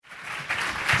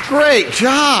Great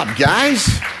job,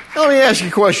 guys. Let me ask you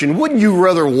a question. Wouldn't you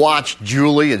rather watch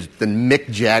Julie than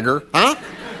Mick Jagger? Huh?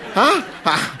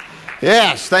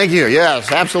 Yes, thank you.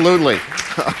 Yes, absolutely.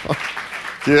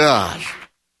 Gosh.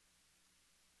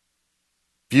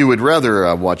 If you would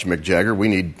rather watch Mick Jagger,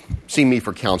 see me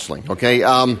for counseling, okay?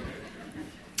 As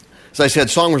I said,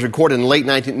 song was recorded in late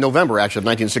November, actually, of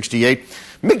 1968.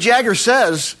 Mick Jagger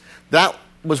says that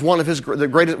was one of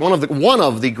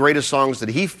the greatest songs that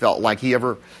he felt like he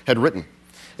ever had written,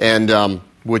 and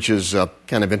which is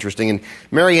kind of interesting. And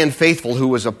Marianne Faithfull, who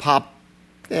was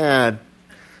a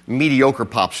mediocre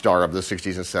pop star of the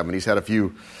 60s and 70s, had a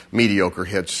few mediocre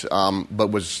hits,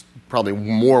 but was probably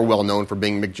more well-known for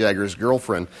being Mick Jagger's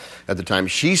girlfriend at the time.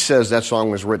 She says that song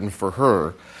was written for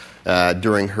her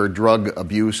during her drug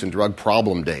abuse and drug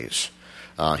problem days.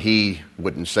 He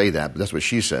wouldn't say that, but that's what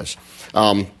she says.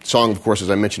 Song, of course,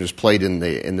 as I mentioned, is played in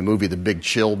the movie The Big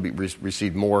Chill,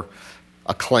 received more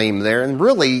acclaim there. And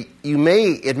really,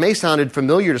 it may sounded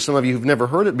familiar to some of you who've never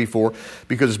heard it before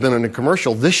because it's been in a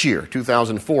commercial this year,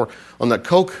 2004, on the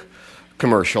Coke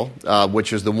commercial,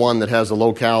 which is the one that has the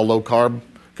low-cal, low-carb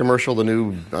commercial, the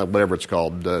new, whatever it's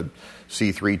called,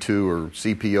 C32 or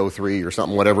CPO3 or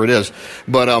something, whatever it is.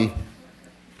 But, and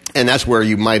that's where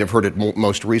you might have heard it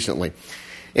most recently.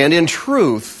 And in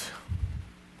truth,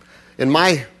 in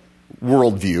my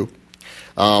worldview,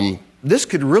 this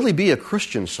could really be a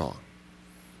Christian song,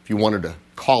 if you wanted to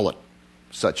call it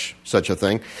such a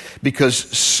thing, because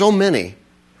so many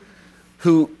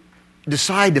who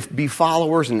decide to be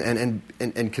followers and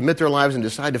commit their lives and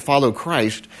decide to follow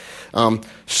Christ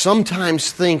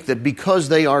sometimes think that because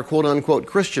they are quote-unquote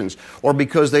Christians or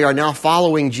because they are now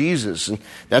following Jesus, and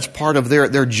that's part of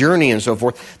their journey and so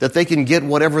forth, that they can get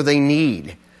whatever they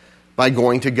need by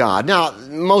going to God. Now,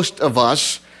 most of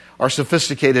us are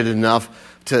sophisticated enough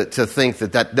to think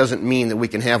that doesn't mean that we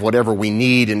can have whatever we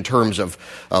need in terms of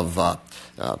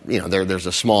there's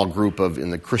a small group in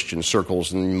the Christian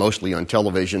circles and mostly on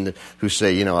television who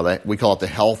say, that we call it the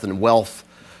health and wealth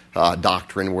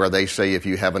doctrine, where they say if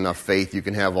you have enough faith, you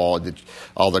can have all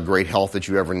the great health that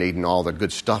you ever need and all the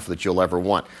good stuff that you'll ever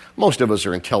want. Most of us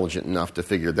are intelligent enough to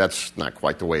figure that's not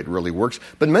quite the way it really works.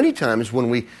 But many times when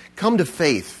we come to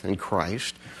faith in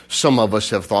Christ, some of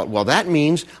us have thought, well, that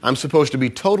means I'm supposed to be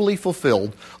totally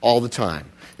fulfilled all the time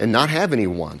and not have any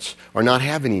wants or not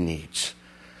have any needs.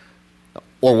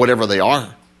 Or whatever they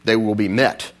are, they will be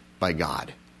met by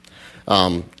God.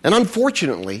 And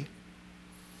unfortunately,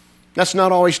 that's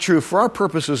not always true. For our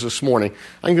purposes this morning,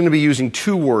 I'm going to be using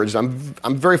two words. I'm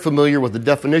very familiar with the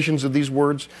definitions of these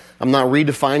words. I'm not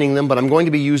redefining them, but I'm going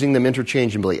to be using them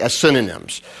interchangeably as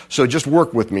synonyms. So just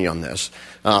work with me on this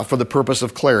for the purpose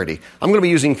of clarity. I'm going to be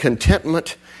using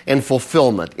contentment and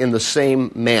fulfillment in the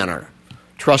same manner.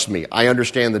 Trust me, I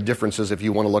understand the differences if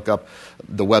you want to look up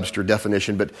the Webster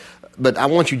definition, but I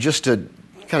want you just to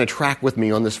kind of track with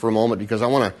me on this for a moment because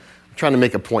I'm trying to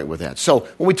make a point with that. So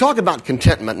when we talk about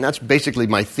contentment, and that's basically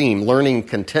my theme, learning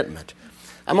contentment,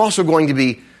 I'm also going to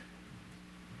be,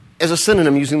 as a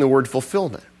synonym, using the word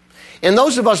fulfillment. And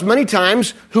those of us many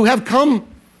times who have come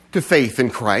to faith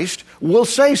in Christ will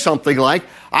say something like,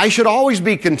 I should always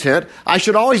be content, I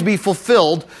should always be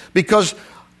fulfilled because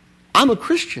I'm a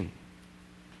Christian.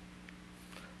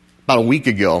 About a week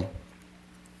ago,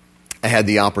 I had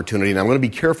the opportunity, and I'm going to be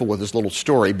careful with this little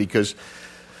story because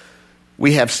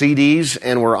we have CDs,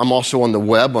 and I'm also on the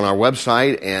web, on our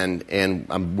website,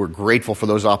 and we're grateful for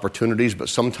those opportunities, but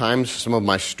sometimes some of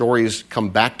my stories come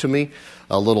back to me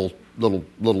a little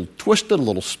twisted, a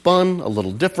little spun, a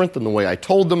little different than the way I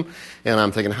told them, and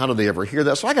I'm thinking, how do they ever hear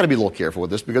that? So I got to be a little careful with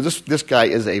this because this guy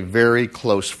is a very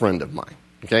close friend of mine,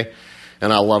 okay?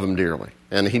 And I love him dearly.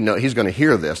 And he's going to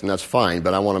hear this, and that's fine,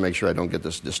 but I want to make sure I don't get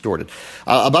this distorted.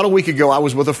 About a week ago, I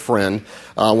was with a friend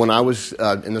when I was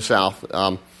in the South,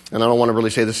 and I don't want to really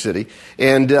say the city.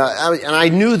 And I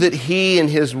knew that he and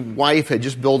his wife had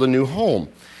just built a new home.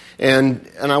 And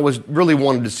I was really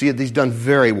wanted to see it. He's done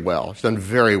very well. He's done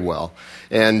very well.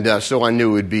 And so I knew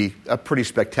it would be a pretty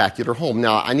spectacular home.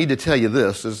 Now, I need to tell you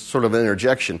this as sort of an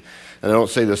interjection, and I don't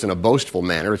say this in a boastful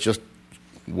manner. It's just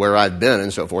where I've been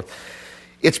and so forth.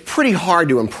 It's pretty hard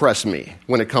to impress me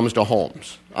when it comes to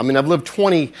homes. I mean, I've lived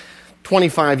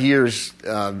 25 years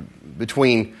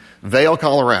between Vail,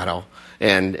 Colorado,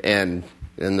 and in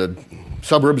the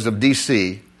suburbs of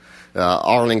D.C.,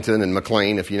 Arlington and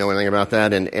McLean, if you know anything about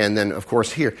that, and then, of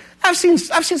course, here. I've seen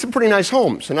some pretty nice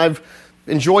homes, and I've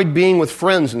enjoyed being with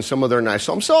friends in some of their nice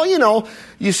homes. So,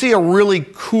 you see a really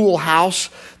cool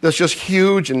house that's just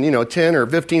huge and, 10 or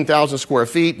 15,000 square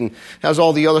feet and has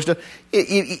all the other stuff.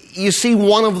 You see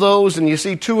one of those and you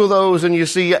see two of those and you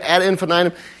see ad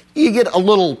infinitum. You get a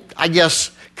little, I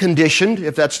guess, conditioned,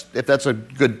 if that's a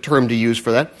good term to use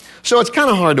for that. So it's kind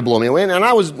of hard to blow me away.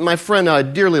 And my friend I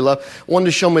dearly love wanted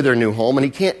to show me their new home, and he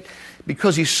can't,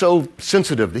 because he's so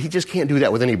sensitive, he just can't do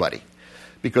that with anybody,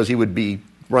 because he would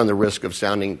run the risk of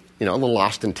sounding, a little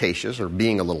ostentatious or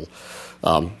being a little,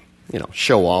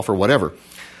 show off or whatever.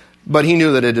 But he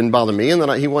knew that it didn't bother me, and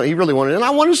that he really wanted it, and I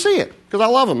wanted to see it because I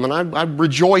love him, and I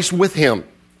rejoice with him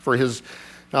for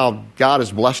how God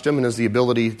has blessed him and has the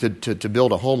ability to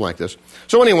build a home like this.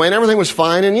 So anyway, and everything was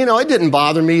fine, and it didn't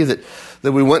bother me that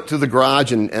we went through the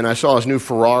garage and I saw his new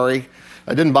Ferrari.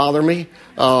 It didn't bother me.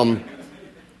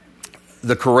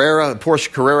 The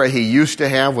Porsche Carrera he used to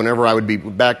have whenever I would be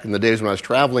back in the days when I was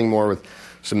traveling more with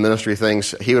some ministry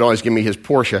things, he would always give me his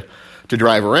Porsche to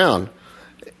drive around.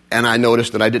 And I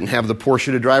noticed that I didn't have the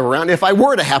Porsche to drive around if I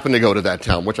were to happen to go to that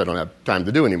town, which I don't have time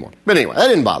to do anymore. But anyway, that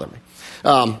didn't bother me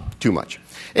too much.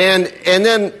 And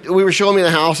then we were showing me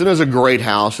the house, and it was a great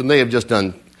house, and they have just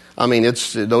done,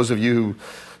 it's those of you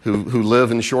who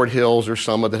live in Short Hills or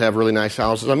Summit that have really nice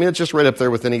houses. It's just right up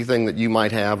there with anything that you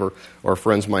might have or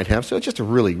friends might have. So it's just a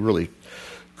really, really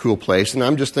cool place. And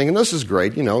I'm just thinking, this is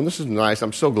great, this is nice.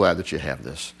 I'm so glad that you have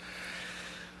this.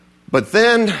 But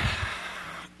then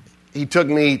he took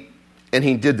me, and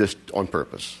he did this on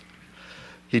purpose.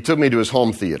 He took me to his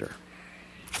home theater.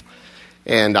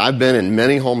 And I've been in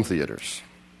many home theaters.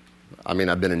 I've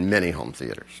been in many home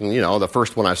theaters. And, the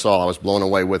first one I saw, I was blown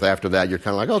away with. After that, you're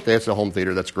kind of like, okay, it's a home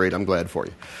theater. That's great. I'm glad for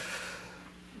you.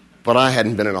 But I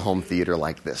hadn't been in a home theater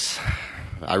like this.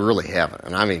 I really haven't.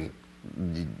 And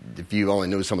if you only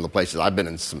knew some of the places, I've been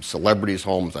in some celebrities'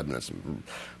 homes. I've been in some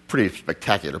pretty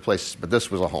spectacular places. But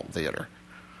this was a home theater.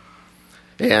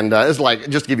 And it's like,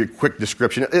 just to give you a quick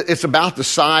description, it's about the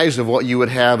size of what you would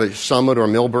have at Summit or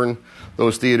Milburn,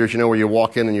 those theaters, where you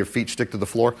walk in and your feet stick to the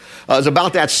floor. It's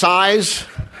about that size.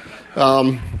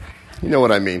 You know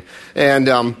what I mean. And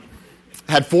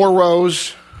had 4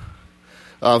 rows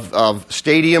of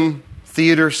stadium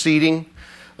theater seating.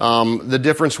 The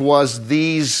difference was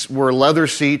these were leather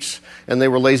seats, and they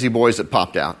were lazy boys that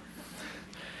popped out.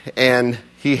 And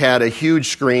he had a huge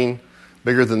screen,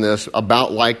 bigger than this,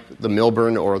 about like the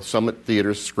Milburn or Summit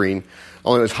Theater's screen,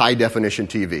 only it was high-definition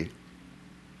TV.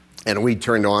 And we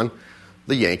turned on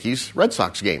the Yankees-Red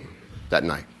Sox game that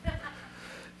night.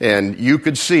 And you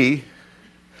could see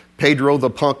Pedro the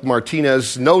Punk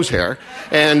Martinez nose hair.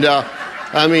 And,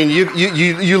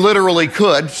 you literally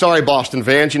could. Sorry, Boston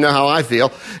fans, you know how I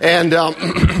feel. And,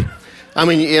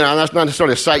 that's not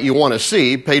necessarily a sight you want to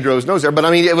see, Pedro's nose there, but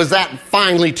it was that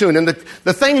finely tuned. And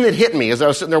the thing that hit me as I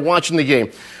was sitting there watching the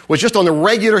game was just on the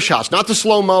regular shots, not the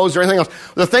slow-mos or anything else.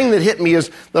 The thing that hit me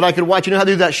is that I could watch, how to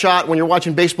do that shot when you're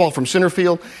watching baseball from center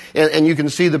field, and you can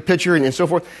see the pitcher and so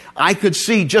forth. I could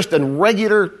see just in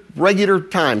regular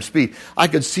time, speed, I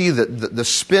could see the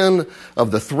spin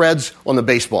of the threads on the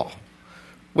baseball.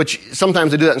 Which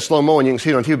sometimes they do that in slow-mo and you can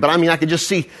see it on TV, but I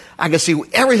could see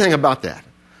everything about that.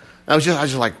 I was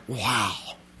just like, wow.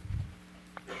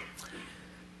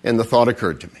 And the thought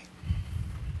occurred to me.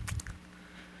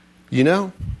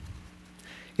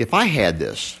 If I had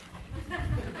this,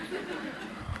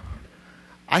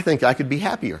 I think I could be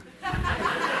happier.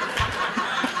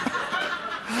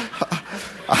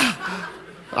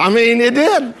 It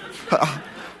did.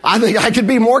 I think I could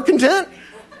be more content.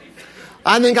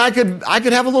 I think I could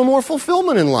have a little more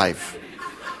fulfillment in life.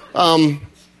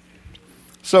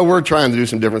 So we're trying to do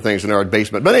some different things in our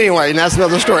basement. But anyway, and that's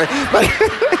another story. But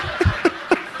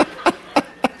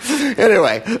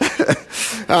anyway,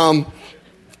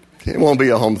 it won't be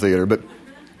a home theater. But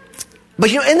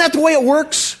isn't that the way it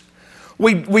works?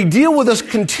 We deal with this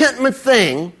contentment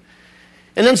thing,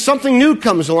 and then something new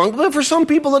comes along. But for some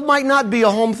people, it might not be a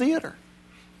home theater.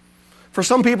 For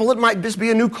some people, it might just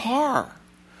be a new car,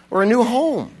 or a new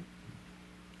home,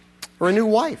 or a new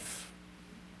wife,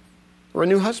 or a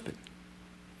new husband,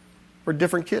 or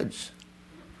different kids.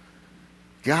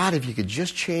 God, if you could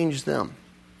just change them,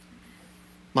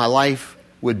 my life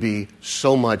would be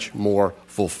so much more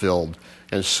fulfilled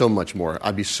and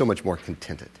I'd be so much more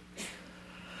contented.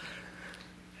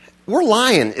 We're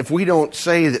lying if we don't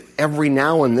say that every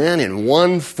now and then, in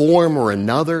one form or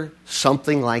another,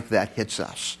 something like that hits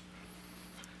us.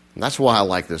 And that's why I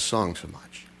like this song so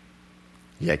much.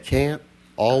 You can't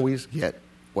always get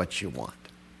what you want,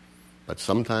 but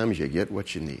sometimes you get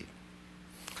what you need.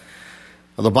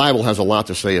 Now, the Bible has a lot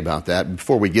to say about that.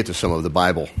 Before we get to some of the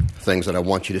Bible things that I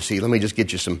want you to see, let me just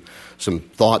get you some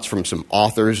thoughts from some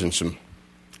authors and some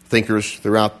thinkers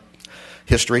throughout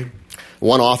history.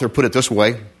 One author put it this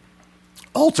way: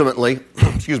 ultimately,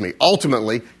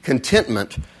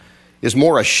 contentment is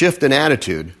more a shift in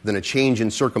attitude than a change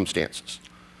in circumstances.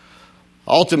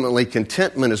 Ultimately,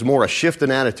 contentment is more a shift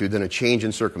in attitude than a change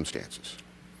in circumstances.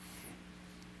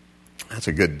 It's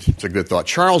a good thought.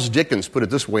 Charles Dickens put it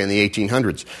this way in the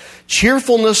 1800s.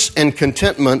 Cheerfulness and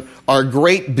contentment are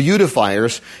great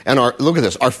beautifiers and look at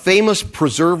this, are famous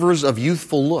preservers of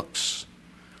youthful looks.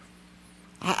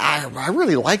 I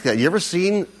really like that. You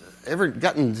ever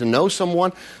gotten to know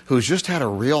someone who's just had a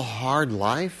real hard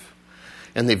life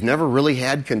and they've never really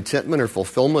had contentment or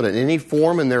fulfillment in any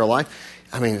form in their life?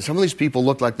 I mean, some of these people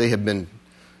look like they have been,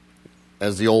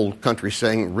 as the old country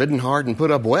saying, ridden hard and put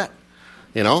up wet,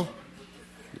 you know?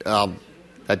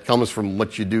 That comes from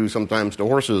what you do sometimes to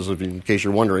horses, in case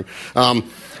you're wondering. Some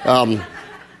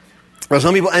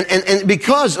people, and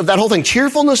because of that whole thing,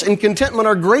 cheerfulness and contentment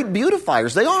are great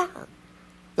beautifiers. They are.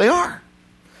 They are.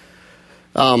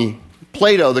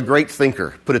 Plato, the great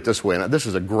thinker, put it this way, and this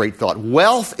is a great thought.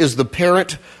 Wealth is the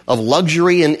parent of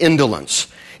luxury and indolence,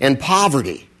 and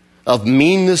poverty of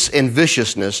meanness and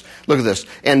viciousness. Look at this.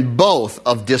 And both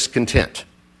of discontent.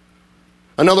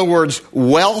 In other words,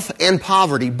 wealth and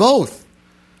poverty, both,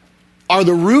 are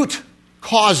the root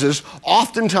causes,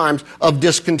 oftentimes, of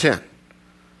discontent.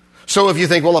 So if you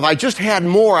think, well, if I just had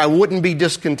more, I wouldn't be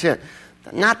discontent.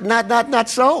 Not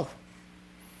so.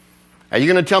 Are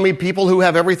you going to tell me people who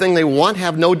have everything they want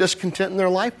have no discontent in their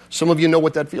life? Some of you know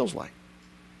what that feels like.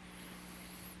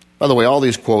 By the way, all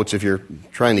these quotes, if you're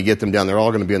trying to get them down, they're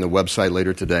all going to be on the website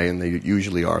later today, and they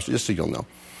usually are, so just so you'll know.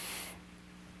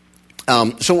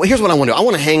 So here's what I want to do. I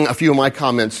want to hang a few of my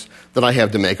comments that I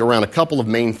have to make around a couple of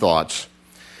main thoughts.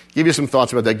 Give you some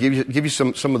thoughts about that. Give you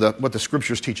some of what the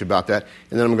scriptures teach about that,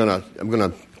 and then I'm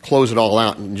going to close it all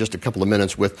out in just a couple of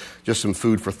minutes with just some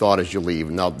food for thought as you leave.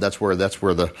 Now that's where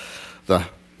the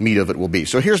meat of it will be.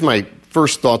 So here's my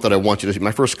first thought that I want you to see.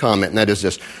 My first comment, and that is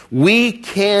this: we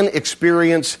can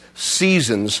experience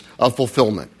seasons of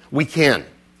fulfillment. We can.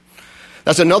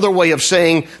 That's another way of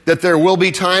saying that there will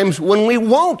be times when we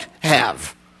won't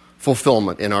have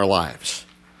fulfillment in our lives.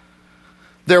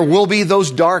 There will be those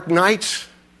dark nights,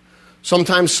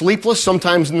 sometimes sleepless,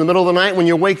 sometimes in the middle of the night when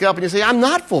you wake up and you say, I'm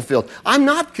not fulfilled, I'm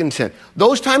not content.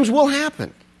 Those times will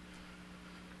happen.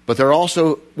 But there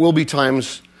also will be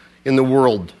times in the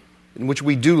world in which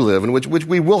we do live, in which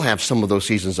we will have some of those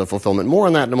seasons of fulfillment. More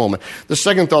on that in a moment. The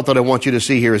second thought that I want you to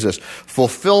see here is this: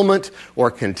 fulfillment or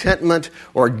contentment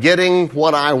or getting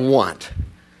what I want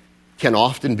can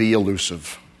often be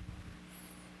elusive.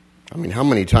 I mean, how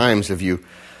many times have you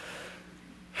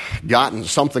gotten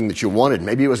something that you wanted?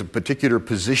 Maybe it was a particular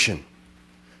position.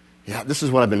 Yeah, this is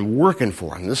what I've been working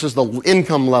for, and this is the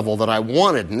income level that I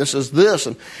wanted, and this is this,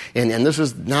 and this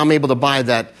is, now I'm able to buy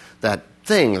that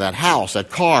thing, that house,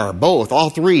 that car, both, all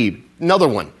three, another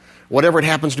one, whatever it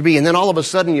happens to be. And then all of a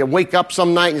sudden you wake up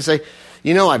some night and you say,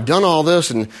 you know, I've done all this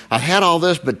and I've had all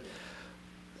this, but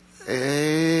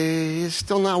it's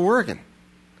still not working.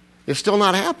 It's still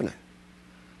not happening.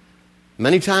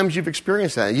 Many times you've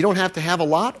experienced that. You don't have to have a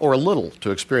lot or a little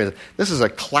to experience it. This is a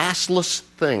classless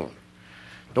thing.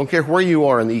 Don't care where you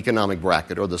are in the economic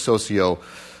bracket or the social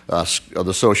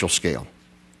scale.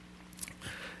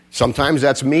 Sometimes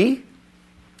that's me.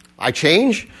 I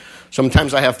change.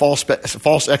 Sometimes I have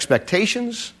false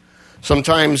expectations.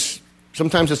 Sometimes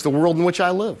it's the world in which I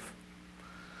live.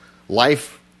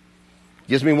 Life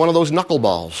gives me one of those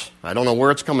knuckleballs. I don't know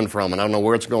where it's coming from, and I don't know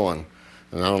where it's going,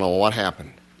 and I don't know what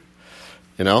happened.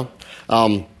 You know?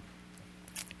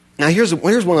 Now here's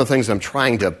one of the things I'm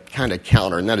trying to kind of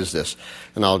counter, and that is this.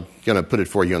 And I'm going to put it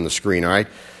for you on the screen, all right?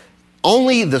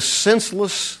 Only the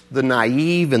senseless, the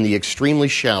naive, and the extremely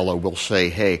shallow will say,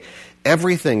 hey,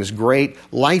 everything's great,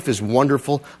 life is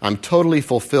wonderful, I'm totally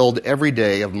fulfilled every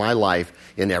day of my life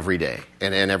in every day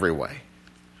and in every way.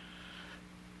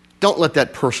 Don't let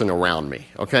that person around me,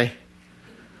 okay?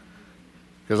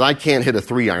 Because I can't hit a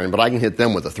 3-iron, but I can hit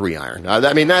them with a 3-iron.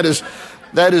 I mean,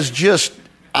 that's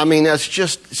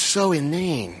just so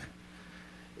inane.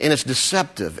 And it's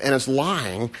deceptive, and it's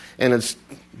lying, and it's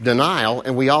denial,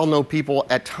 and we all know people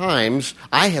at times,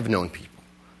 I have known people,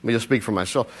 let me just speak for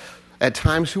myself, at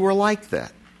times who are like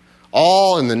that.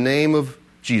 All in the name of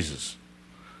Jesus.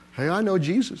 Hey, I know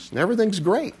Jesus, and everything's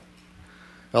great.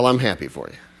 Well, I'm happy for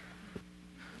you.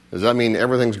 Does that mean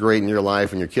everything's great in your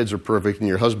life, and your kids are perfect, and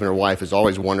your husband or wife is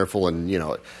always wonderful, and, you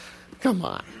know, come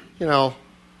on, you know,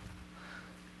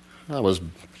 I was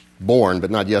born, but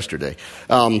not yesterday.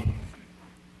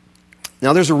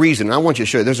 Now, there's a reason. I want you to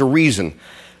show you. There's a reason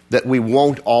that we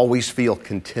won't always feel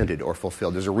contented or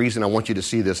fulfilled. There's a reason I want you to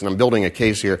see this, and I'm building a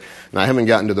case here, and I haven't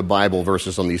gotten to the Bible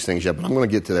verses on these things yet, but I'm going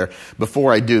to get to there.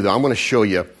 Before I do, though, I'm going to show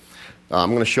you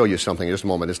something in just a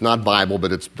moment. It's not Bible,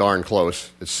 but it's darn close.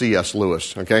 It's C.S.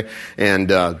 Lewis, okay? And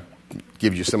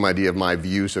gives you some idea of my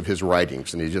views of his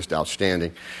writings, and he's just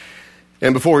outstanding.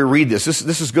 And before we read this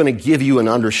is going to give you an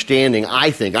understanding,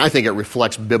 I think it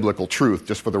reflects biblical truth,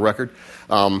 just for the record.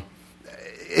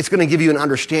 It's going to give you an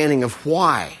understanding of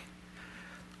why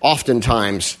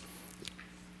oftentimes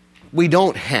we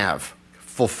don't have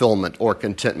fulfillment or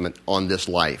contentment on this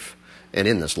life and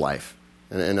in this life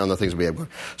and on the things we have.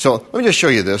 So let me just show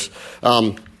you this.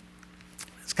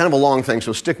 It's kind of a long thing,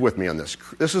 so stick with me on this.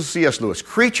 This is C.S. Lewis.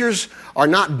 Creatures are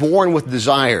not born with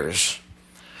desires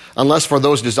unless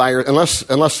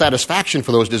satisfaction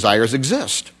for those desires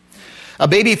exist. A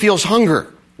baby feels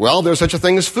hunger. Well, there's such a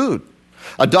thing as food.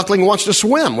 A duckling wants to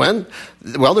swim.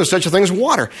 Well, there's such a thing as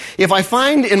water. If I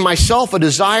find in myself a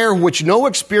desire which no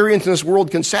experience in this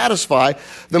world can satisfy,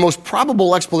 the most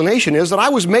probable explanation is that I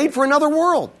was made for another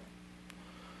world.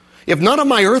 If none of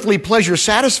my earthly pleasures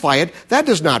satisfy it, that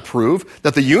does not prove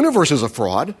that the universe is a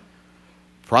fraud.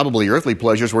 Probably earthly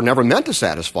pleasures were never meant to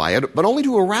satisfy it, but only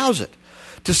to arouse it,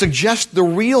 to suggest the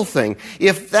real thing.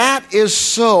 If that is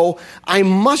so, I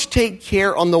must take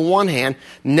care, on the one hand,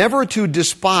 never to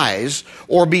despise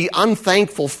or be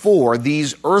unthankful for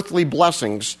these earthly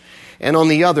blessings, and on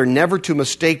the other, never to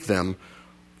mistake them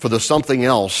for the something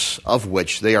else of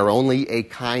which they are only a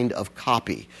kind of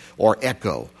copy or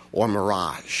echo or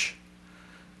mirage.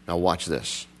 Now watch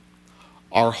this.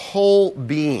 Our whole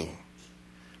being,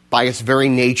 by its very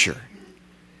nature,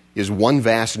 is one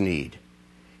vast need.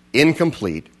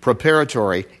 Incomplete,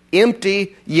 preparatory,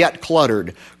 empty yet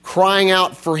cluttered, crying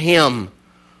out for Him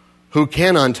who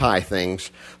can untie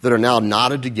things that are now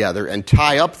knotted together and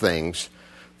tie up things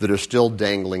that are still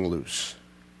dangling loose.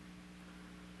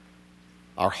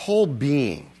 Our whole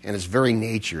being and its very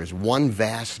nature is one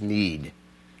vast need,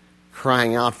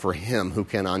 crying out for Him who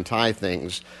can untie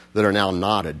things that are now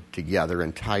knotted together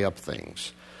and tie up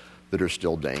things that are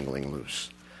still dangling loose.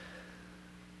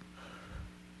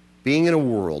 Being in a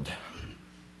world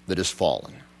that is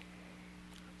fallen,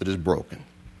 that is broken,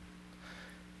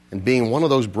 and being one of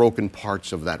those broken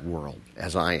parts of that world,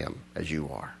 as I am, as you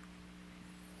are.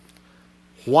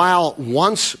 While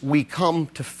once we come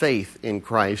to faith in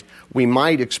Christ, we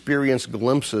might experience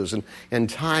glimpses and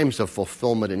times of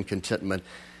fulfillment and contentment,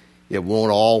 it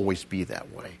won't always be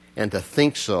that way. And to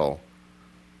think so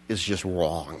is just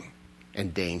wrong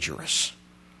and dangerous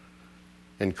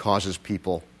and causes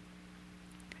people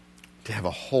to have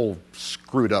a whole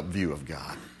screwed up view of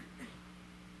God.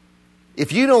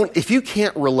 If you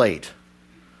can't relate,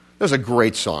 there's a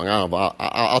great song.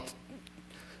 I'll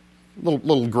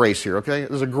little grace here, okay?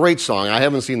 There's a great song. I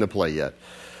haven't seen the play yet,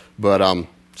 but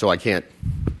so I can't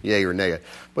yay or nay it.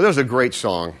 But there's a great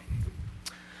song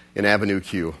in Avenue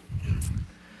Q.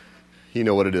 You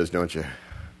know what it is, don't you?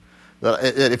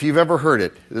 If you've ever heard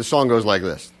it, this song goes like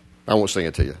this. I won't sing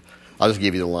it to you. I'll just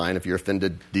give you the line. If you're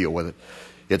offended, deal with it.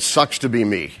 It sucks to be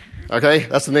me. Okay?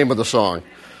 That's the name of the song.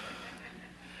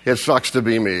 It sucks to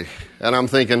be me. And I'm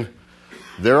thinking,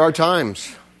 there are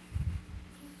times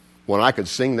when I could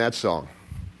sing that song.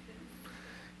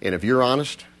 And if you're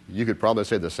honest, you could probably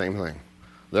say the same thing.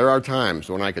 There are times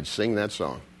when I could sing that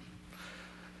song.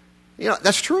 You know,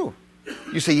 that's true.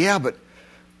 You say, yeah, but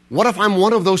what if I'm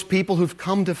one of those people who've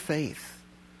come to faith?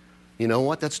 You know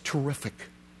what? That's terrific.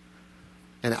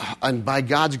 And by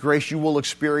God's grace, you will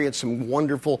experience some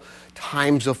wonderful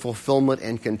times of fulfillment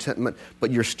and contentment,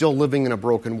 but you're still living in a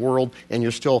broken world, and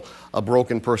you're still a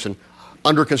broken person.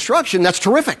 Under construction, that's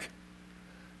terrific.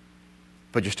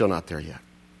 But you're still not there yet.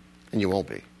 And you won't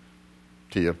be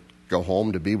till you go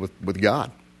home to be with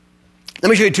God. Let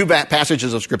me show you two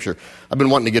passages of Scripture. I've been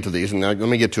wanting to get to these, and let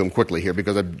me get to them quickly here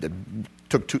because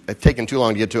I've taken too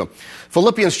long to get to them.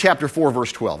 Philippians chapter 4,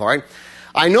 verse 12, all right?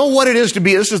 I know what it is to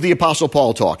be, this is the Apostle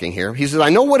Paul talking here. He says, I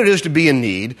know what it is to be in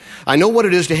need. I know what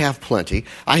it is to have plenty.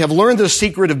 I have learned the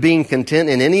secret of being content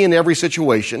in any and every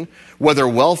situation, whether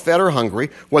well-fed or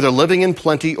hungry, whether living in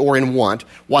plenty or in want.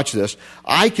 Watch this.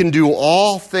 I can do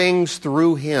all things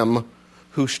through Him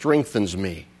who strengthens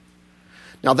me.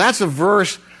 Now that's a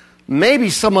verse maybe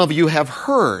some of you have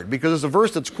heard, because it's a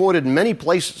verse that's quoted in many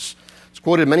places. It's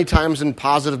quoted many times in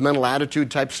positive mental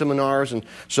attitude type seminars and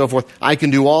so forth. I can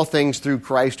do all things through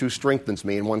Christ who strengthens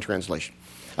me, in one translation.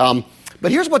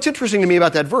 But here's what's interesting to me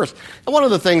about that verse. And one of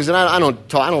the things, and I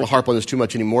don't harp on this too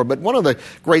much anymore, but one of the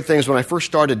great things when I first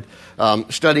started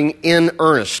studying in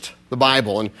earnest the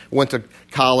Bible and went to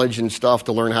college and stuff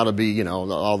to learn how to be,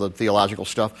 all the theological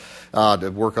stuff, to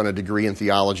work on a degree in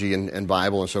theology and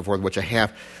Bible and so forth, which I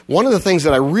have. One of the things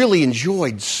that I really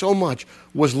enjoyed so much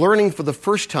was learning for the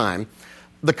first time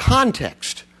the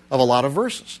context of a lot of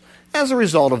verses. As a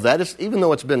result of that, even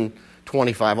though it's been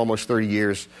 25, almost 30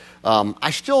 years,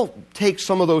 I still take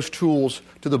some of those tools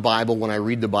to the Bible when I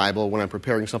read the Bible, when I'm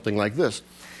preparing something like this.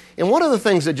 And one of the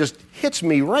things that just hits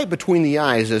me right between the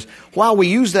eyes is, while we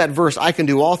use that verse, I can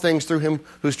do all things through him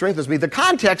who strengthens me, the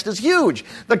context is huge.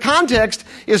 The context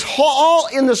is all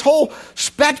in this whole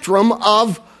spectrum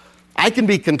of, I can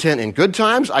be content in good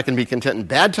times, I can be content in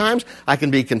bad times, I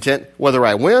can be content whether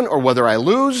I win or whether I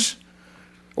lose,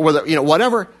 or whether,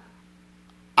 whatever.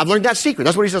 I've learned that secret.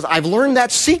 That's what he says. I've learned that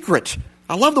secret.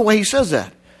 I love the way he says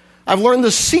that. I've learned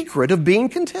the secret of being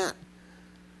content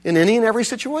in any and every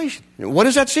situation. What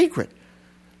is that secret?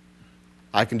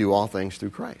 I can do all things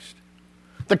through Christ.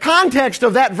 The context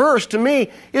of that verse to me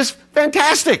is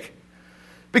fantastic,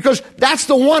 because that's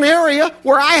the one area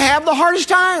where I have the hardest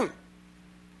time,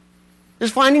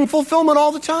 is finding fulfillment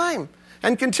all the time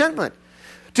and contentment.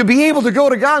 To be able to go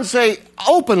to God and say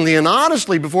openly and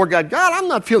honestly before God, God, I'm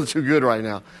not feeling too good right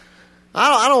now.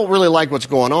 I don't really like what's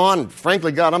going on.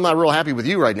 Frankly, God, I'm not real happy with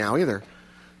you right now either.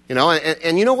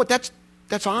 And you know what?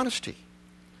 That's honesty.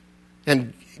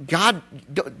 And God,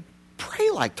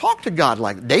 talk to God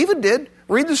like David did.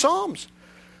 Read the Psalms.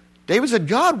 David said,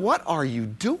 God, what are you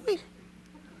doing?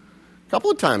 A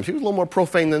couple of times. He was a little more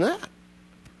profane than that.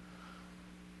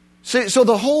 See, so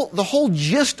the whole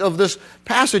gist of this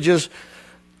passage is,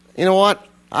 you know what?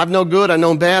 I've known good, I've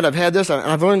known bad, I've had this,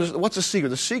 I've learned this. What's the secret?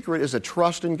 The secret is a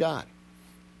trust in God.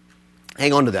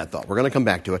 Hang on to that thought. We're going to come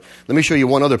back to it. Let me show you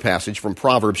one other passage from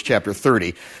Proverbs chapter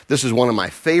 30. This is one of my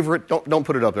favorite. Don't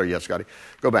put it up there yet, Scotty.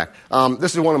 Go back.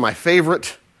 This is one of my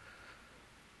favorite.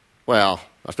 Well,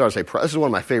 I started to say this is one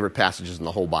of my favorite passages in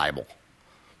the whole Bible.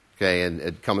 Okay, and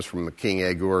it comes from King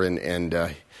Agur, and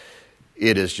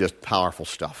it is just powerful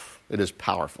stuff. It is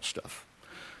powerful stuff.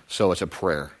 So it's a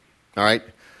prayer. All right.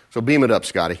 So beam it up,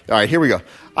 Scotty. All right, here we go.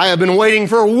 I have been waiting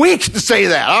for weeks to say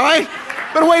that. All right,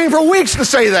 been waiting for weeks to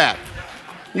say that.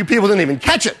 You people didn't even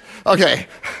catch it. Okay.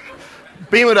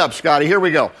 Beam it up, Scotty. Here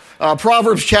we go.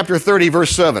 Proverbs chapter 30,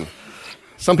 verse 7.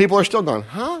 Some people are still going,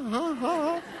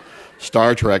 huh?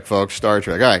 Star Trek, folks. Star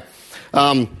Trek. All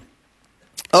right.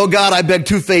 Oh, God, I beg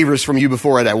two favors from you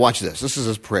before I die. Watch this. This is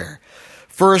his prayer.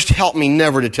 First, help me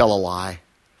never to tell a lie.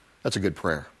 That's a good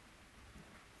prayer.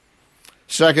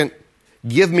 Second,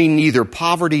 give me neither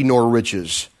poverty nor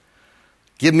riches.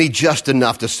 Give me just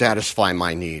enough to satisfy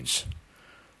my needs.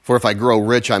 For if I grow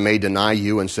rich, I may deny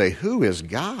you and say, who is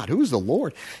God? Who is the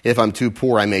Lord? If I'm too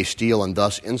poor, I may steal and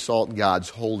thus insult God's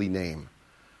holy name.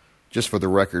 Just for the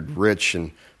record, riches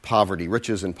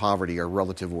and poverty are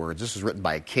relative words. This is written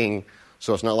by a king,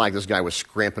 so it's not like this guy was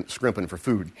scrimping for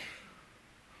food.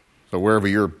 So wherever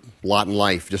your lot in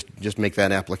life, just make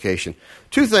that application.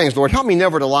 Two things, Lord. Help me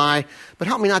never to lie, but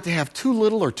help me not to have too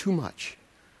little or too much,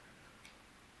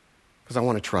 because I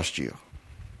want to trust you.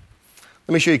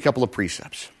 Let me show you a couple of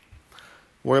precepts.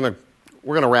 We're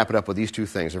going to wrap it up with these two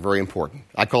things. They're very important.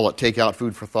 I call it take out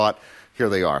food for thought. Here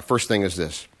they are. First thing is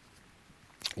this.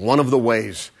 One of the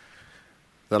ways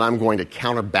that I'm going to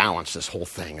counterbalance this whole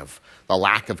thing of the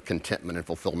lack of contentment and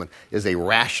fulfillment is a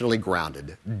rationally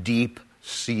grounded,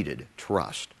 deep-seated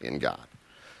trust in God.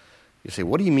 You say,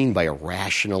 what do you mean by a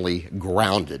rationally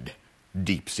grounded,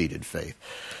 deep-seated faith?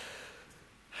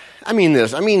 I mean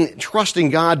this. I mean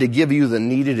trusting God to give you the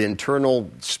needed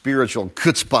internal spiritual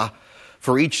chutzpah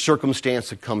for each circumstance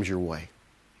that comes your way.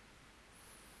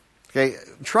 Okay?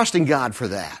 Trusting God for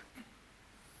that.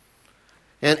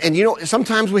 And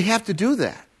sometimes we have to do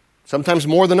that. Sometimes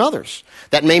more than others.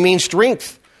 That may mean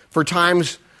strength for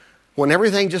times when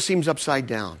everything just seems upside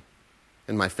down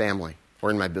in my family or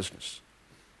in my business.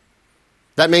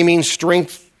 That may mean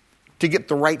strength to get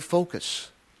the right focus,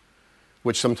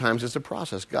 which sometimes is a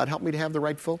process. God, help me to have the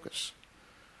right focus.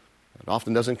 It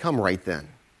often doesn't come right then.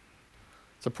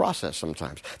 It's a process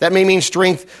sometimes. That may mean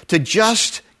strength to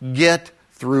just get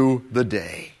through the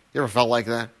day. You ever felt like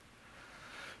that?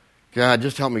 God,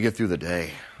 just help me get through the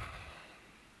day.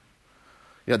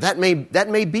 That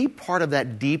may be part of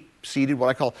that deep-seated, what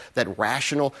I call that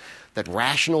rational,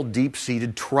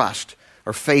 deep-seated trust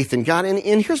or faith in God.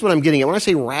 And here's what I'm getting at. When I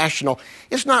say rational,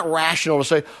 it's not rational to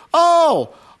say,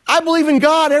 oh, I believe in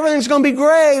God, everything's going to be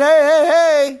great.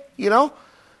 Hey.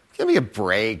 Give me a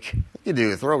break. What do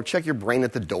you do? Check your brain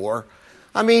at the door.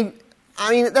 I mean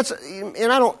that's,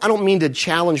 and I don't mean to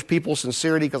challenge people's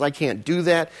sincerity, because I can't do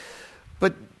that.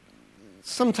 But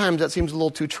sometimes that seems a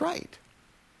little too trite.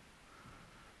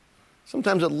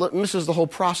 Sometimes it misses the whole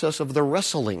process of the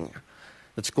wrestling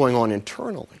that's going on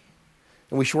internally.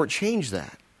 And we shortchange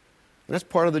that. And that's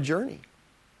part of the journey.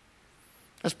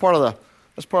 That's part of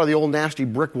the old nasty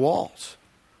brick walls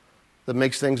that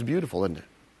makes things beautiful, isn't it?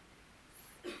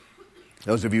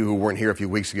 Those of you who weren't here a few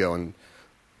weeks ago and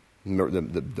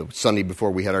The Sunday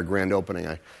before we had our grand opening,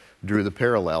 I drew the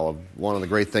parallel of one of the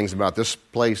great things about this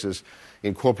place is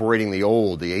incorporating the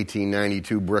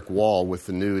 1892 brick wall with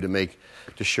the new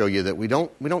to show you that we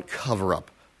don't cover up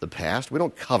the past. We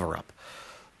don't cover up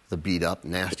the beat up,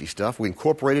 nasty stuff. We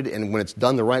incorporate it, and when it's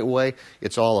done the right way,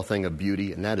 it's all a thing of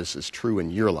beauty, and that is as true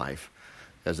in your life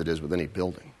as it is with any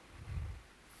building.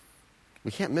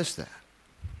 We can't miss that.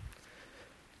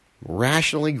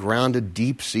 Rationally grounded,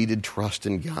 deep-seated trust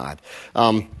in God.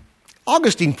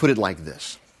 Augustine put it like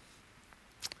this: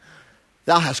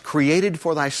 Thou hast created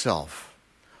for thyself.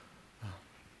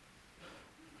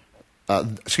 Thou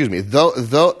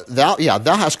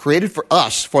hast created for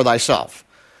us for thyself.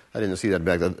 I didn't see that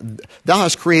back then. Thou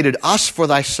hast created us for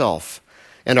thyself,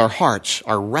 and our hearts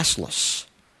are restless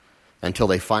until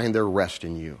they find their rest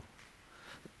in you.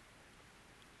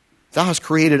 Thou hast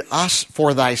created us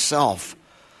for thyself,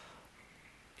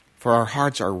 for our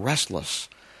hearts are restless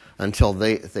until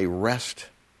they rest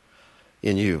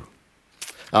in you.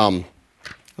 I think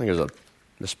there's a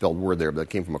misspelled word there, but it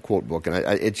came from a quote book, and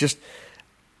it just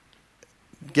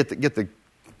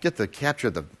capture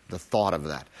the thought of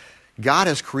that. God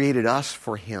has created us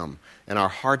for Him, and our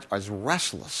heart is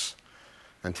restless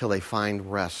until they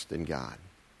find rest in God.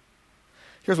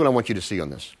 Here's what I want you to see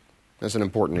on this. That's an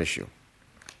important issue.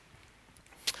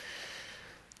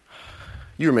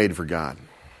 You were made for God,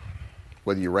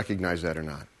 whether you recognize that or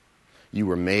not. You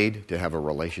were made to have a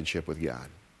relationship with God.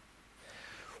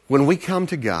 When we come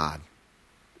to God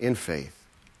in faith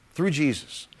through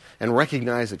Jesus and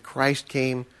recognize that Christ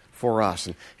came for us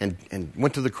and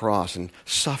went to the cross and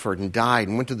suffered and died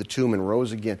and went to the tomb and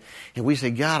rose again, and we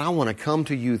say, God, I want to come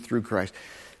to you through Christ,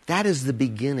 that is the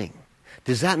beginning.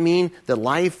 Does that mean that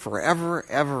life forever,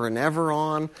 ever, and ever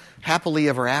on, happily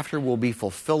ever after, will be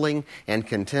fulfilling and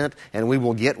content, and we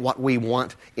will get what we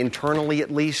want internally at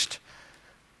least?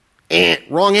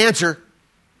 Wrong answer.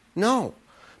 No,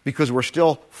 because we're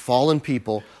still fallen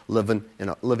people living in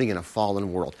a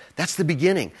fallen world. That's the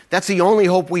beginning. That's the only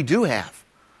hope we do have.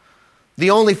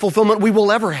 The only fulfillment we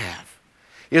will ever have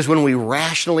is when we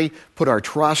rationally put our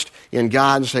trust in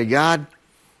God and say, God,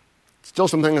 still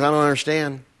some things I don't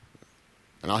understand.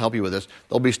 And I'll help you with this.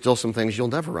 There'll be still some things you'll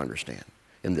never understand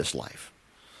in this life.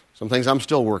 Some things I'm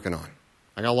still working on.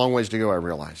 I got a long ways to go, I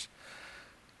realize.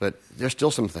 But there's still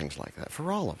some things like that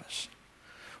for all of us.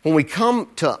 When we come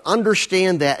to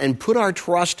understand that and put our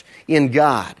trust in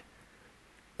God,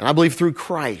 and I believe through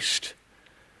Christ,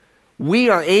 we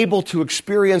are able to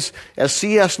experience, as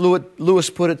C.S.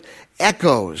 Lewis put it,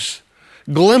 echoes,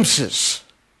 glimpses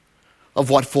of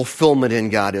what fulfillment in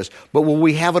God is. But will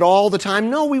we have it all the time?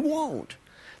 No, we won't.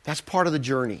 That's part of the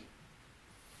journey.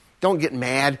 Don't get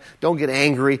mad, don't get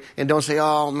angry, and don't say,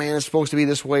 oh man, it's supposed to be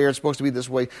this way or it's supposed to be this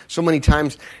way. So many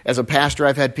times as a pastor,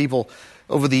 I've had people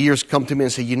over the years come to me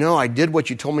and say, I did what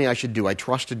you told me I should do. I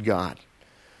trusted God.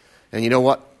 And you know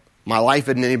what? My life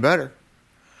isn't any better.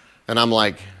 And I'm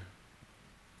like,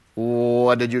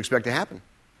 what did you expect to happen?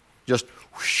 Just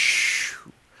whoosh,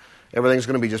 everything's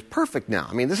going to be just perfect now.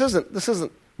 I mean, this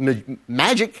isn't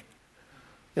magic.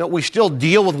 We still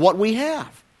deal with what we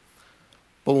have.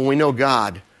 But when we know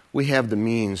God, we have the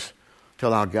means to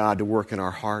allow God to work in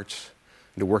our hearts,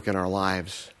 to work in our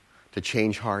lives, to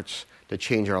change hearts, to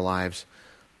change our lives,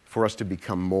 for us to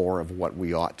become more of what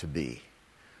we ought to be.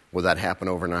 Will that happen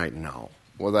overnight? No.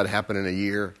 Will that happen in a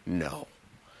year? No.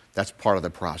 That's part of the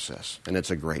process, and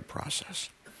it's a great process.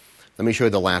 Let me show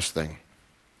you the last thing.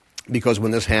 Because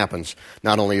when this happens,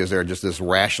 not only is there just this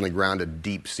rationally grounded,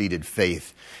 deep-seated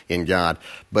faith in God,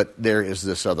 but there is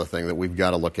this other thing that we've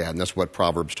got to look at, and that's what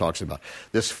Proverbs talks about.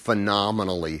 This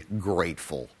phenomenally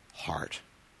grateful heart.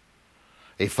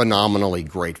 A phenomenally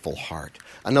grateful heart.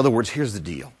 In other words, here's the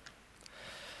deal.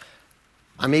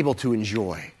 I'm able to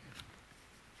enjoy,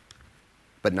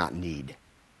 but not need.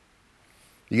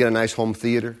 You get a nice home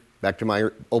theater, back to my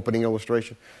opening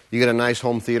illustration. You get a nice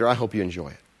home theater, I hope you enjoy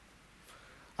it.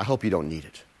 I hope you don't need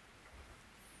it.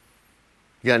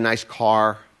 You got a nice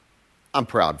car. I'm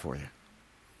proud for you.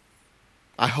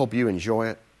 I hope you enjoy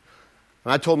it.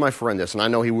 And I told my friend this, and I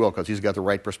know he will because he's got the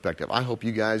right perspective. I hope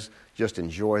you guys just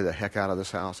enjoy the heck out of this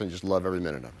house and just love every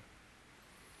minute of it.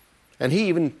 And he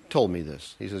even told me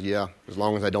this. He says, yeah, as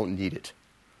long as I don't need it.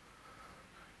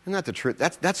 Isn't that the truth?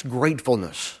 That's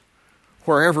gratefulness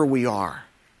wherever we are.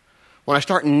 When I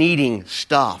start needing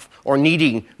stuff or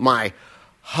needing my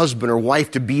husband or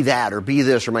wife to be that or be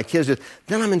this or my kids,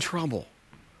 then I'm in trouble.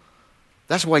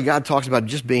 That's why God talks about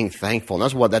just being thankful. And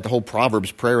that's what that whole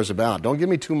Proverbs prayer is about. Don't give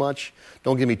me too much.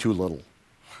 Don't give me too little.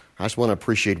 I just want to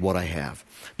appreciate what I have.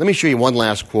 Let me show you one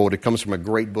last quote. It comes from a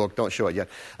great book. Don't show it yet.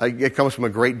 It comes from a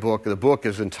great book. The book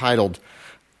is entitled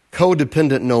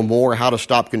Codependent No More, How to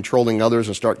Stop Controlling Others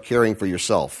and Start Caring for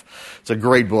Yourself. It's a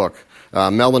great book.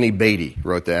 Melanie Beatty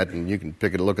wrote that, and you can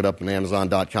look it up on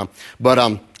Amazon.com.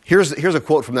 But here's a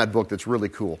quote from that book that's really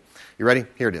cool. You ready?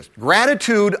 Here it is.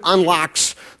 Gratitude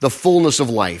unlocks the fullness of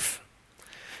life.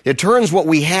 It turns what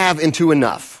we have into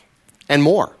enough and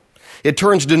more. It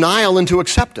turns denial into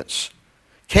acceptance,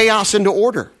 chaos into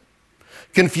order,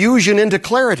 confusion into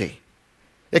clarity.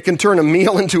 It can turn a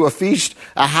meal into a feast,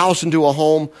 a house into a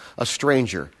home, a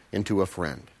stranger into a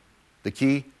friend. The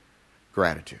key?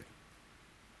 Gratitude.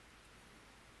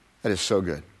 That is so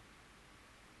good.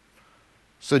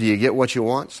 So do you get what you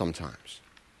want? Sometimes.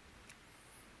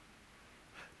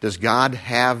 Does God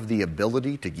have the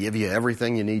ability to give you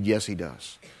everything you need? Yes, He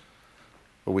does.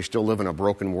 But we still live in a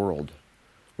broken world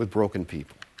with broken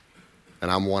people.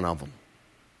 And I'm one of them.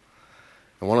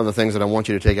 And one of the things that I want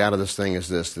you to take out of this thing is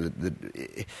this.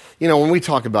 When we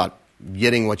talk about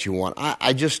getting what you want,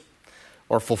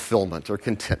 or fulfillment or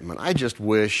contentment, I just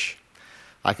wish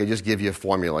I could just give you a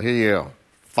formula. Here you go.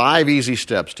 5 easy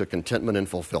steps to contentment and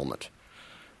fulfillment.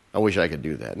 I wish I could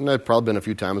do that. And there have probably been a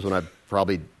few times when I've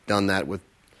probably done that with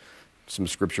some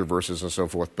scripture verses and so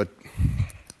forth. But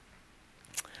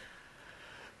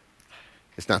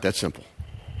it's not that simple.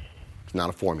 It's not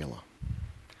a formula.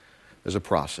 There's a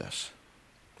process.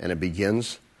 And it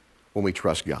begins when we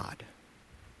trust God.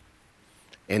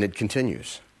 And it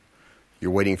continues.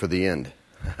 You're waiting for the end.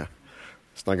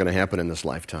 It's not going to happen in this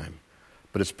lifetime.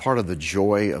 But it's part of the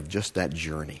joy of just that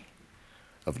journey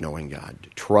of knowing God.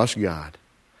 Trust God.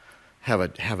 Have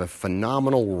a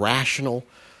phenomenal, rational,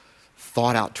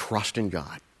 thought-out trust in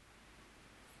God.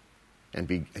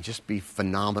 And just be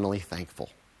phenomenally thankful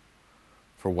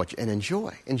for what and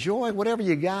enjoy. Enjoy whatever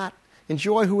you got.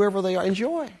 Enjoy whoever they are.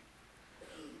 Enjoy.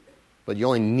 But you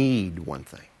only need one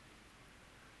thing.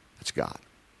 It's God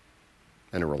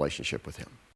and a relationship with Him.